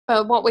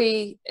But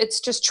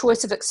it's just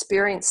choice of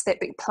experience that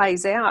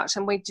plays out,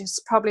 and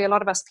probably a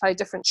lot of us play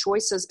different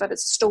choices, but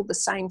it's still the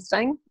same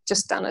thing,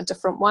 just done a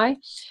different way,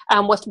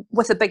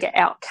 with a bigger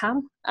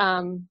outcome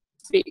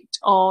effect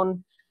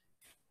on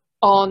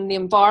the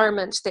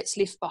environment that's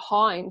left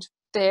behind,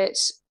 that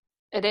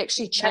it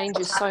actually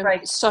changes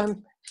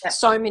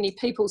so many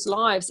people's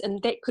lives,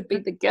 and that could be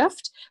the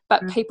gift,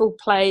 but people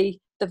play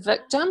the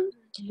victim.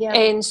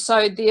 And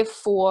so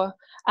therefore,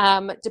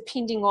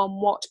 depending on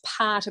what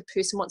part a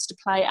person wants to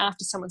play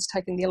after someone's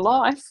taken their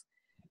life,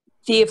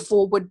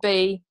 therefore would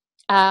be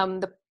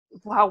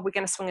we're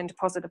going to swing into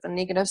positive and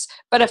negatives,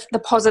 but if the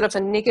positive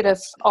and negative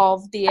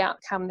of the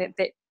outcome that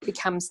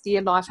becomes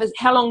their life is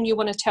how long you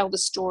want to tell the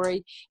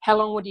story, how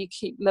long would you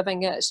keep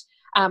living it.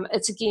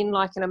 It's again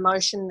like an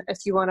emotion,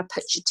 if you want to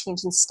pitch your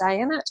tent and stay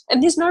in it,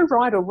 and there's no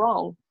right or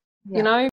wrong, you know,